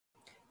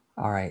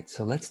All right,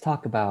 so let's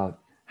talk about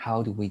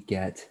how do we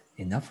get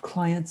enough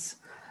clients,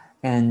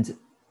 and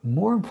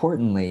more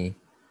importantly,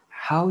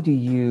 how do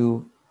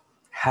you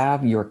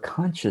have your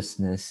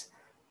consciousness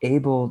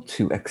able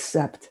to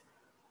accept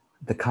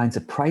the kinds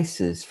of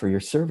prices for your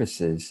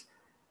services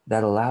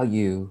that allow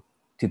you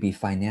to be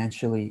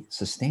financially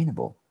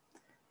sustainable.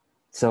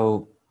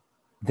 So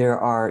there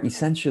are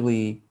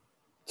essentially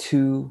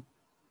two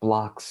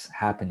blocks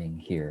happening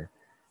here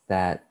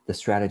that the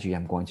strategy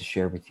I'm going to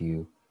share with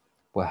you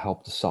will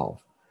help to solve.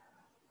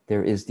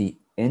 There is the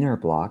inner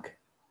block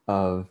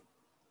of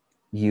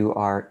you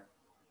are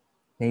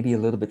maybe a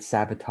little bit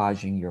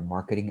sabotaging your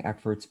marketing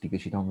efforts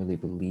because you don't really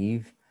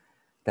believe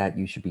that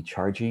you should be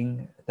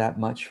charging that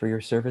much for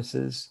your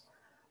services,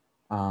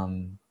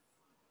 um,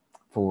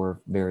 for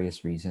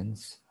various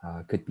reasons.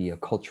 It could be a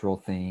cultural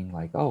thing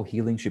like, oh,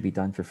 healing should be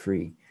done for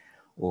free.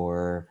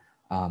 Or,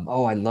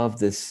 oh, I love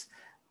this,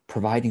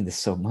 providing this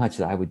so much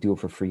that I would do it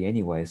for free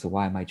anyway. So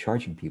why am I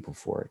charging people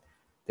for it?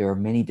 There are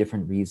many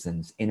different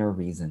reasons, inner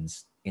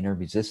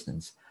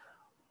resistance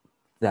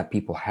that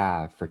people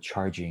have for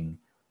charging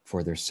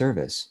for their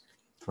service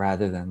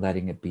rather than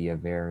letting it be a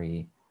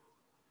very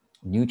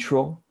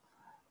neutral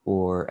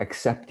or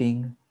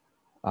accepting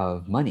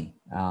of money.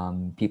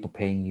 People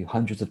paying you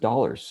hundreds of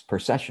dollars per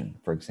session,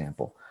 for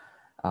example,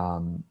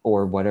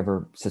 or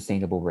whatever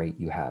sustainable rate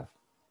you have.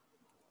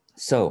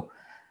 So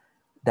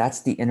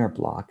that's the inner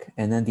block.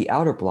 And then the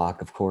outer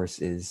block, of course,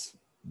 is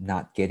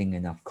not getting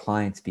enough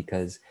clients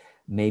because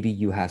maybe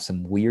you have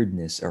some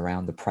weirdness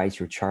around the price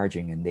you're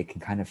charging and they can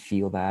kind of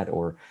feel that,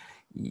 or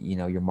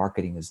your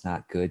marketing is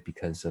not good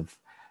because of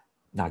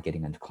not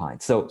getting into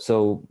clients.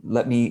 So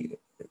let me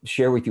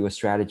share with you a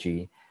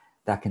strategy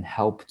that can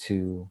help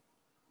to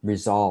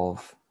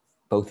resolve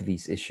both of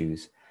these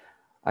issues.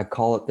 I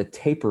call it the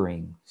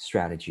tapering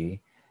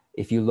strategy.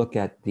 If you look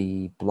at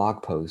the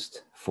blog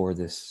post for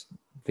this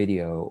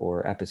video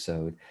or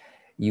episode,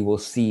 you will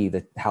see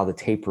that how the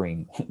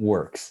tapering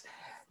works.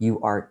 You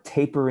are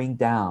tapering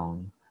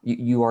down.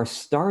 You are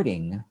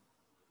starting.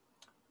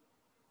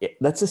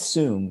 Let's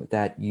assume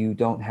that you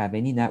don't have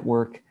any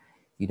network,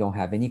 you don't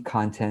have any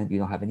content, you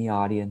don't have any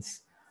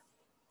audience,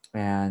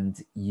 and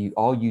you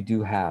all you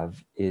do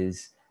have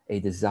is a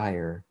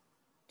desire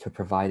to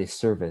provide a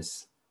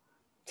service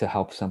to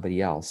help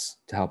somebody else,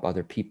 to help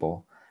other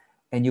people.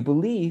 And you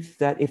believe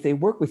that if they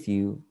work with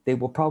you, they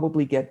will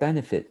probably get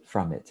benefit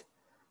from it.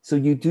 So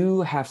you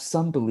do have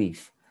some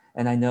belief.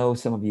 And I know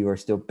some of you are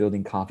still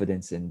building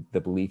confidence in the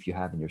belief you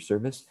have in your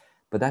service,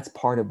 but that's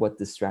part of what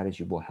this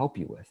strategy will help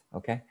you with.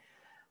 Okay.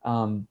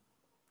 Um,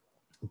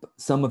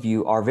 some of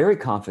you are very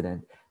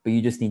confident, but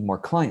you just need more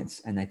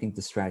clients. And I think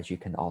the strategy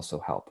can also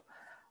help.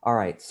 All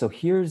right. So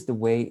here's the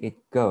way it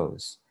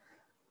goes.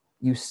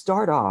 You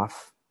start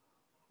off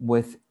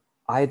with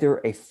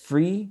either a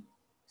free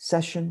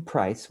session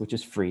price, which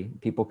is free,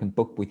 people can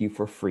book with you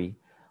for free,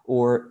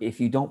 or if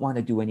you don't want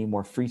to do any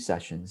more free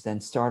sessions, then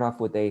start off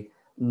with a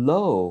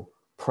low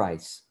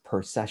price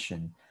per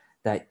session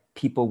that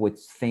people would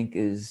think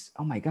is,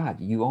 oh my God,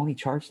 you only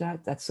charge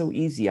that? That's so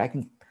easy. I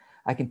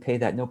can pay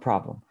that, no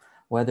problem.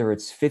 Whether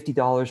it's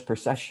 $50 per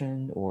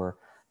session or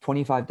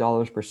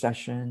 $25 per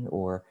session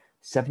or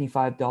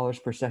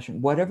 $75 per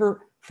session,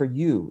 whatever for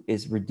you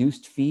is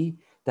reduced fee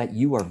that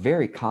you are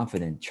very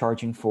confident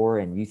charging for,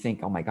 and you think,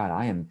 oh my God,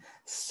 I am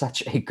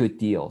such a good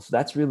deal. So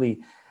that's really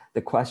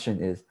the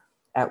question is,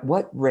 at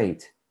what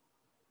rate,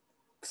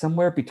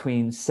 somewhere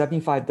between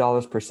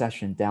 $75 per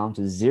session down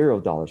to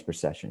 $0 per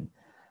session,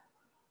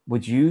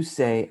 would you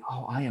say,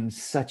 oh, I am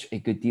such a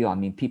good deal? I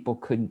mean, people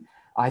couldn't,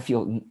 I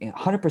feel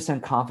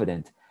 100%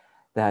 confident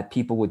that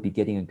people would be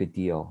getting a good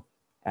deal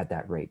at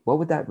that rate. What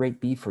would that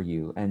rate be for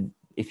you? And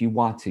if you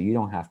want to, you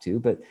don't have to,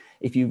 but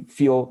if you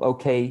feel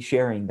okay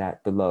sharing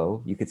that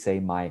below, you could say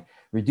my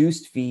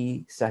reduced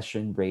fee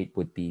session rate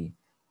would be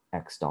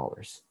X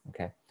dollars.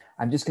 Okay.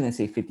 I'm just going to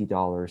say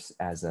 $50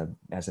 as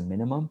a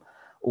minimum.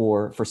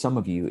 Or for some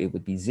of you, it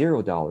would be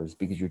 $0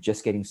 because you're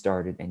just getting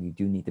started and you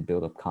do need to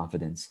build up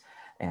confidence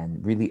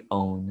and really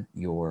own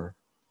your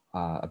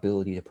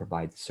ability to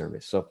provide the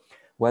service. So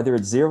whether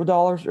it's $0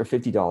 or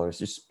 $50,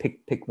 just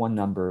pick one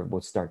number.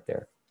 We'll start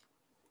there.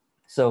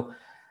 So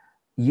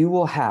you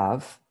will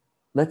have,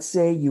 let's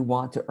say you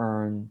want to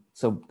earn,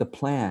 so the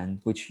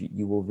plan, which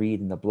you will read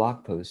in the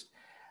blog post,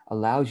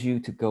 allows you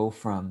to go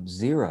from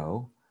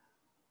zero,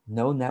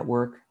 no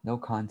network, no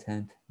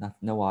content,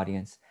 no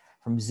audience,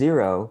 from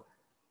zero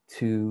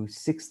to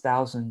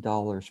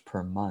 $6,000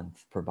 per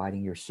month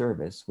providing your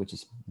service, which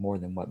is more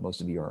than what most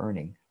of you are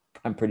earning,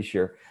 I'm pretty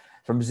sure.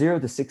 From zero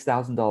to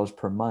 $6,000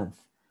 per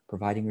month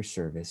providing your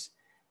service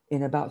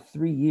in about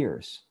 3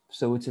 years.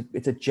 So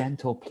it's a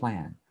gentle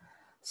plan.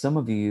 Some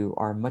of you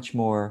are much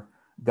more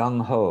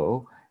gung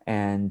ho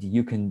and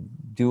you can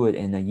do it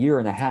in a year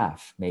and a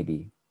half,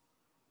 maybe.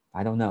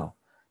 I don't know,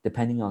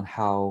 depending on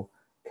how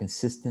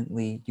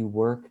consistently you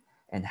work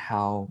and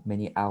how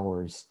many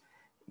hours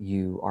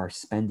you are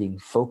spending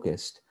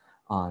focused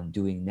on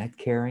doing net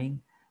carrying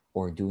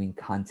or doing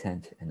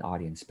content and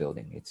audience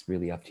building. It's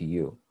really up to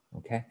you.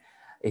 Okay.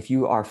 If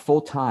you are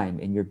full-time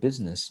in your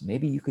business,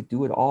 maybe you could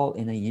do it all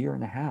in a year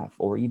and a half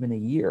or even a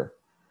year.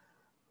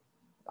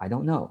 I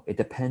don't know. It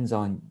depends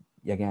on,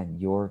 again,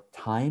 your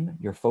time,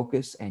 your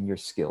focus, and your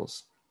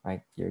skills,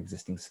 right? Your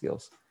existing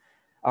skills.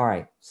 All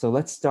right, so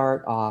let's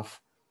start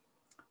off.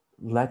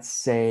 Let's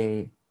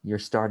say you're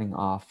starting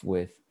off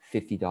with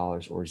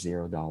 $50 or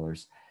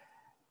 $0,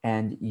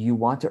 and you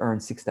want to earn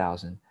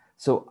 6,000.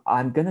 So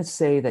I'm going to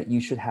say that you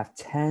should have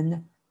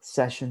 10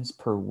 sessions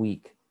per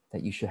week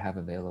that you should have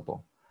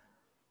available.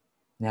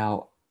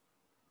 Now,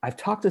 I've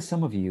talked to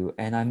some of you,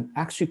 and I'm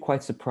actually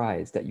quite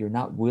surprised that you're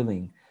not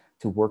willing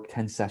to work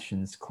 10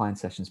 sessions, client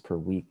sessions per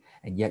week,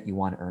 and yet you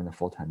want to earn a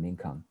full-time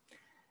income.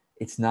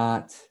 It's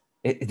not,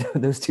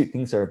 those two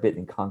things are a bit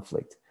in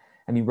conflict.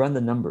 I mean, run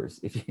the numbers.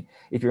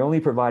 If you're only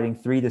providing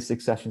 3 to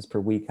 6 sessions per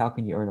week, how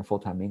can you earn a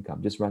full-time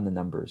income? Just run the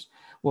numbers.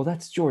 Well,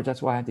 that's George.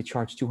 That's why I have to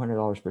charge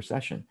 $200 per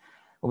session.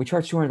 Well, we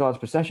charge $200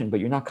 per session, but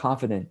you're not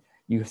confident.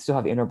 You still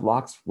have inner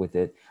blocks with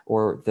it,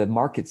 or the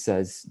market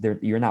says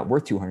you're not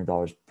worth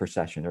 $200 per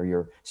session, or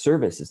your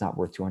service is not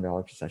worth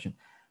 $200 per session.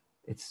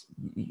 It's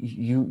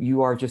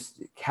you are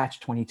just catch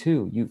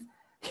 22.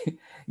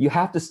 You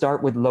have to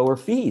start with lower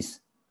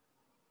fees.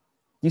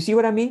 You see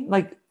what I mean?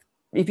 Like,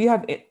 if you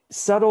have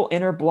subtle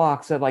inner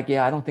blocks that, like,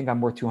 yeah, I don't think I'm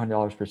worth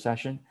 $200 per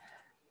session,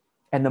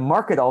 and the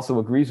market also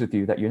agrees with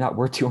you that you're not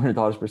worth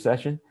 $200 per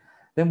session,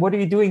 then what are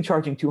you doing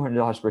charging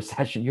 $200 per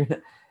session?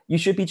 You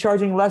should be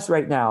charging less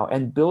right now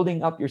and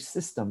building up your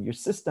system. Your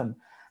system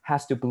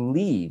has to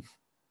believe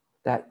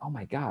that, oh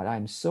my God,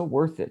 I'm so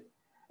worth it.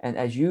 And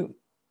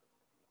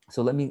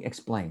so let me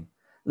explain.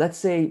 Let's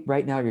say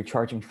right now you're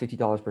charging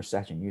 $50 per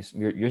session.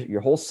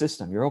 Your whole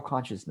system, your whole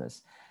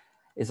consciousness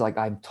is like,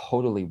 I'm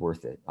totally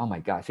worth it. Oh my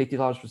God,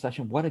 $50 per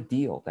session. What a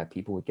deal that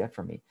people would get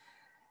from me.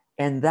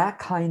 And that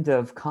kind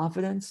of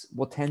confidence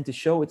will tend to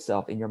show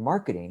itself in your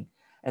marketing,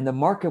 and the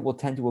market will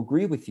tend to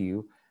agree with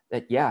you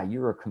that, yeah,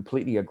 you're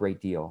completely a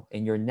great deal.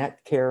 In your net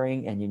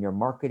carrying and in your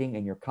marketing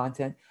and your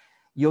content,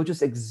 you'll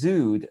just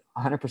exude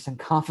 100%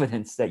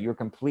 confidence that you're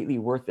completely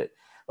worth it.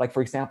 Like,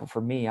 for example,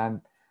 for me,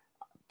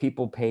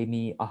 people pay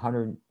me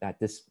at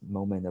this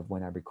moment of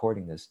when I'm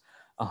recording this,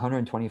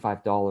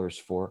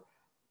 $125 for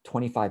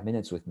 25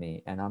 minutes with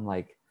me. And I'm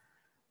like,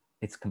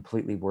 it's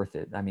completely worth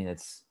it. I mean,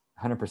 it's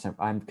 100%.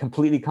 I'm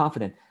completely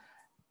confident.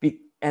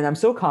 And I'm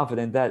so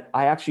confident that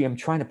I actually am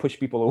trying to push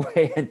people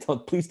away and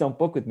please don't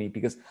book with me,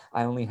 because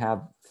I only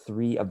have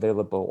 3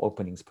 available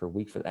openings per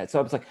week for that. So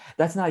I was like,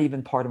 that's not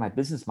even part of my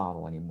business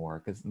model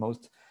anymore, because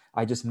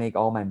I just make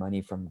all my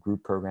money from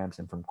group programs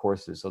and from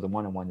courses. So the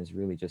one-on-one is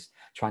really just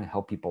trying to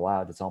help people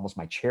out. It's almost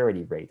my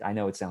charity rate. I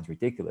know it sounds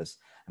ridiculous.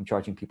 I'm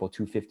charging people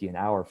 $250 an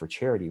hour for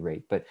charity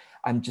rate, but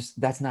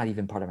that's not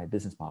even part of my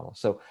business model.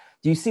 So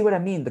do you see what I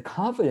mean? The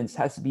confidence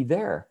has to be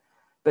there,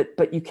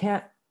 but you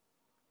can't.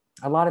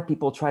 A lot of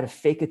people try to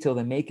fake it till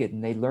they make it,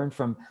 and they learn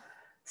from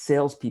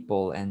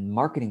salespeople and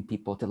marketing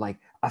people to, like,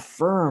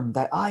 affirm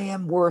that I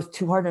am worth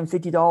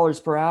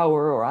 $250 per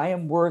hour, or I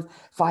am worth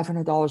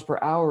 $500 per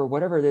hour, or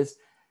whatever it is.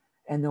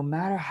 And no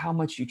matter how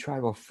much you try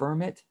to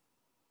affirm it,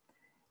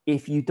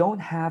 if you don't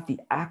have the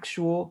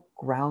actual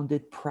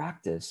grounded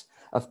practice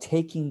of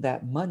taking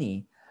that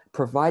money,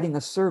 providing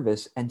a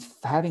service, and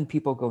having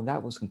people go,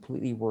 that was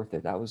completely worth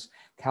it.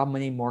 How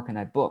many more can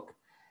I book?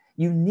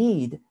 You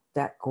need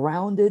that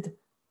grounded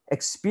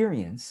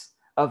experience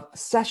of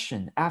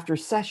session after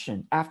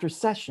session after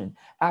session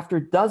after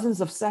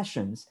dozens of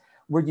sessions,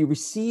 where you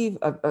receive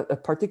a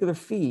particular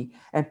fee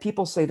and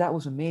people say, that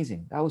was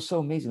amazing. That was so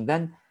amazing.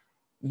 Then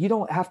you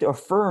don't have to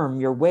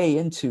affirm your way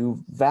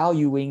into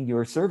valuing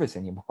your service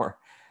anymore.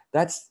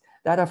 That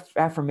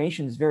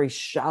affirmation is a very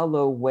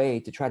shallow way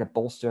to try to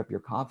bolster up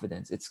your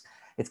confidence.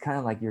 It's kind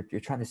of like you're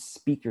trying to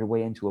speak your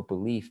way into a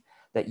belief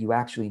that you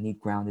actually need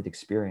grounded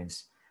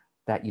experience,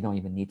 that you don't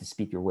even need to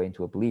speak your way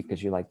into a belief,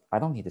 because you're like, I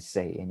don't need to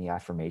say any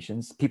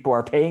affirmations. People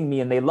are paying me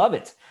and they love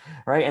it,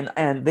 right?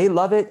 And they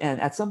love it.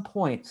 And at some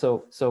point,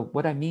 so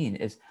what I mean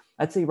is,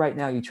 let's say right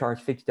now you charge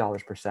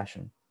 $50 per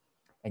session,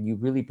 and you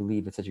really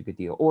believe it's such a good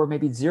deal, or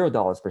maybe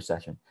 $0 per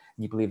session,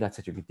 and you believe that's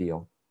such a good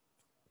deal.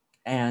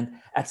 And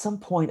at some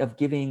point of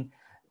giving,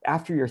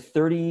 after your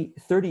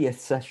 30th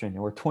session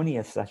or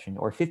 20th session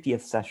or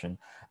 50th session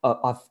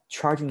of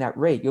charging that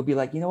rate, you'll be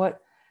like, you know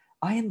what?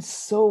 I am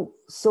so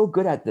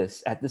good at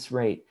this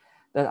rate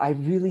that I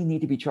really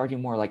need to be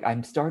charging more. Like,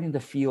 I'm starting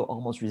to feel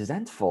almost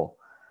resentful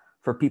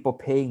for people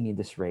paying me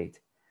this rate.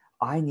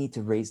 I need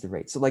to raise the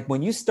rate. So like,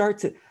 when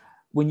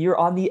you're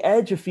on the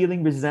edge of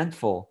feeling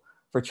resentful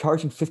for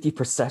charging 50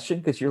 per session,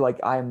 because you're like,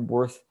 I am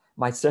worth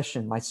my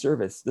session, my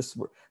service.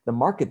 The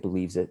market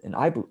believes it, and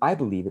I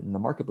believe it, and the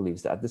market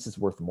believes that this is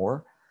worth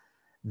more.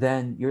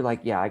 Then you're like,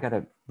 yeah, I got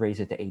to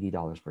raise it to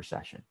 $80 per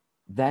session.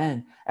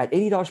 Then at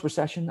 $80 per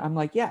session, I'm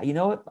like, yeah, you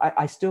know what?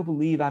 I still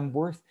believe I'm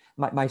worth,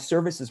 my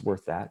service is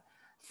worth that.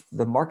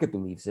 The market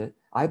believes it.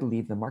 I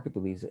believe the market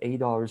believes it.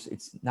 $80,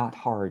 it's not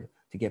hard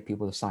to get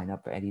people to sign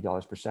up for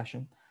 $80 per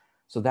session.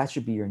 So that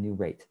should be your new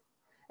rate.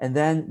 And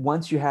then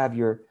once you have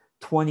your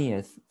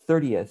 20th,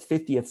 30th,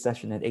 50th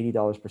session at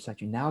 $80 per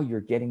session. Now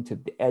you're getting to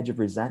the edge of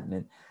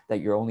resentment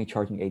that you're only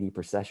charging 80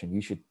 per session.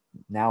 You should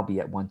now be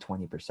at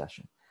 120 per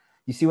session.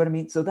 You see what I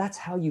mean? So that's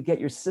how you get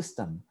your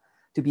system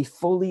to be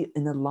fully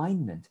in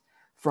alignment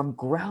from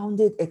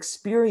grounded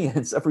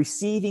experience of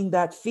receiving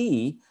that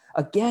fee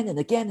again and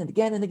again and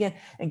again and again,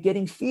 and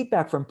getting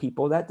feedback from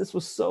people that this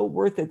was so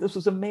worth it. This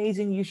was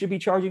amazing. You should be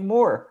charging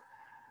more.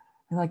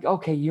 And like,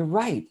 okay, you're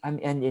right.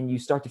 And you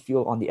start to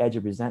feel on the edge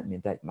of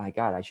resentment that, my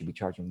God, I should be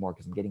charging more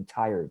because I'm getting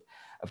tired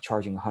of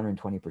charging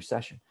 120 per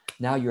session.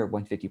 Now you're at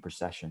 150 per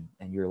session,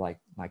 and you're like,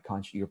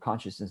 your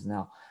consciousness is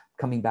now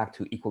coming back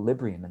to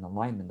equilibrium and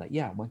alignment. That,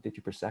 yeah,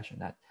 150 per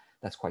session.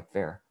 That's quite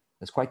fair.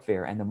 That's quite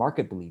fair, and the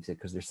market believes it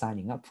because they're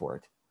signing up for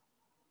it.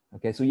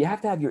 Okay, so you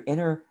have to have your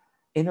inner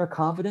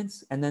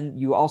confidence, and then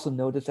you also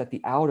notice that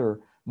the outer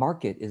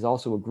market is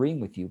also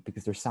agreeing with you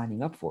because they're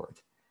signing up for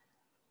it.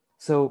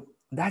 So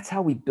that's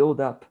how we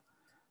build up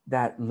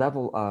that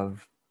level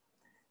of,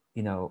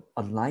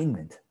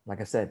 alignment,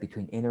 like I said,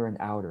 between inner and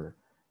outer,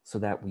 so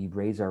that we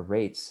raise our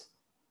rates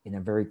in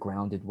a very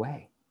grounded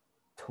way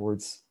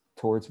towards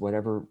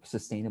whatever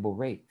sustainable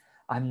rate.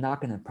 I'm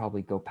not going to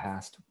probably go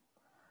past,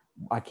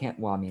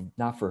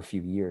 not for a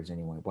few years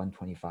anyway,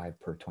 125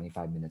 per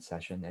 25-minute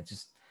session.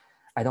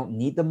 I don't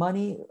need the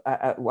money.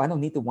 I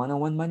don't need the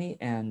one-on-one money,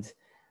 and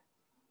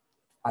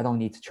I don't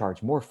need to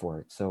charge more for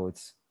it. So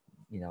it's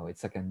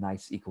like a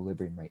nice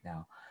equilibrium right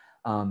now.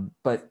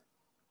 But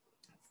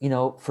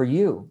for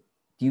you,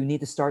 do you need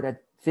to start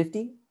at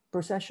 50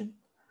 per session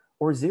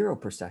or 0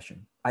 per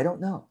session? I don't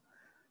know.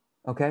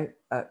 Okay,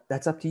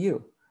 that's up to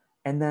you.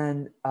 And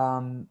then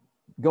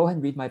go ahead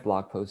and read my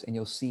blog post, and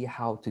you'll see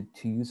how to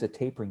use a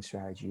tapering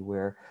strategy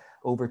where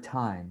over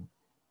time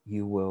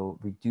you will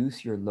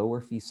reduce your lower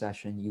fee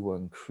session, you will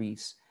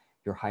increase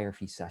your higher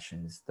fee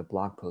sessions. The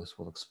blog post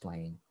will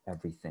explain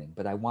everything.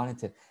 But I wanted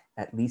to,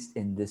 at least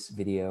in this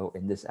video,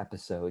 in this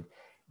episode,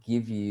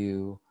 give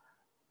you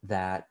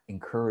that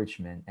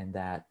encouragement and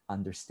that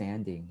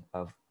understanding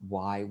of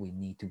why we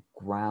need to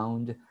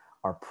ground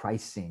our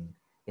pricing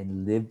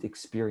in lived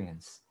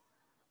experience.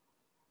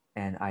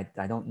 And I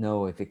don't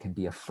know if it can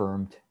be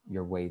affirmed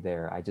your way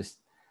there.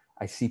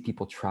 I see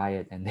people try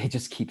it and they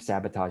just keep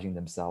sabotaging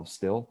themselves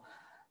still.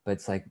 But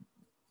it's like,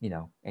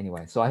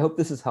 anyway. So I hope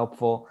this is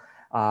helpful.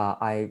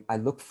 I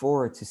look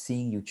forward to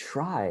seeing you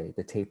try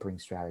the tapering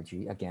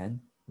strategy.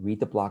 Again, read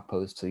the blog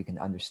post so you can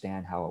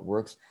understand how it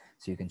works,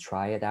 so you can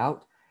try it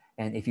out.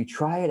 And if you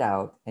try it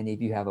out, and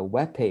if you have a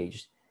web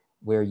page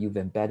where you've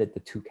embedded the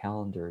 2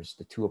 calendars,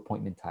 the 2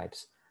 appointment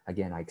types,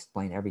 again, I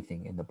explain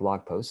everything in the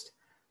blog post.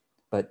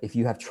 But if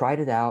you have tried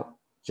it out,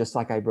 just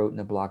like I wrote in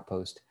the blog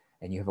post,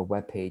 and you have a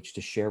web page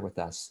to share with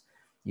us,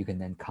 you can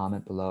then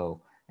comment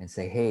below and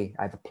say, hey,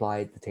 I've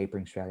applied the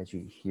tapering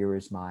strategy. Here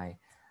is my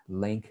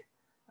link.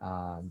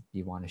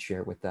 You want to share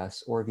it with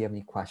us? Or if you have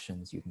any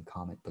questions, you can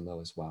comment below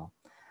as well.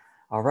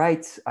 All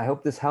right. I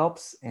hope this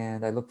helps.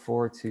 And I look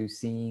forward to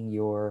seeing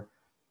your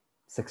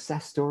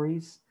success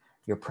stories,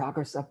 your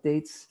progress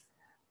updates,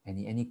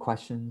 any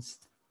questions.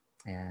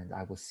 And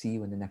I will see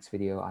you in the next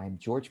video. I'm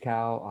George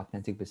Cao,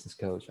 Authentic Business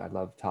Coach. I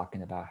love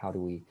talking about how do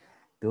we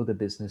build a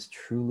business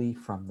truly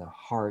from the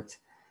heart,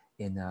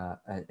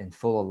 in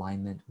full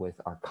alignment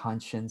with our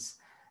conscience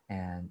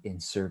and in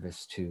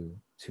service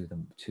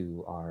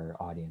to our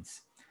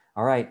audience.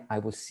 All right, I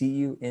will see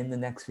you in the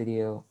next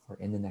video or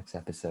in the next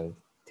episode.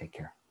 Take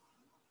care.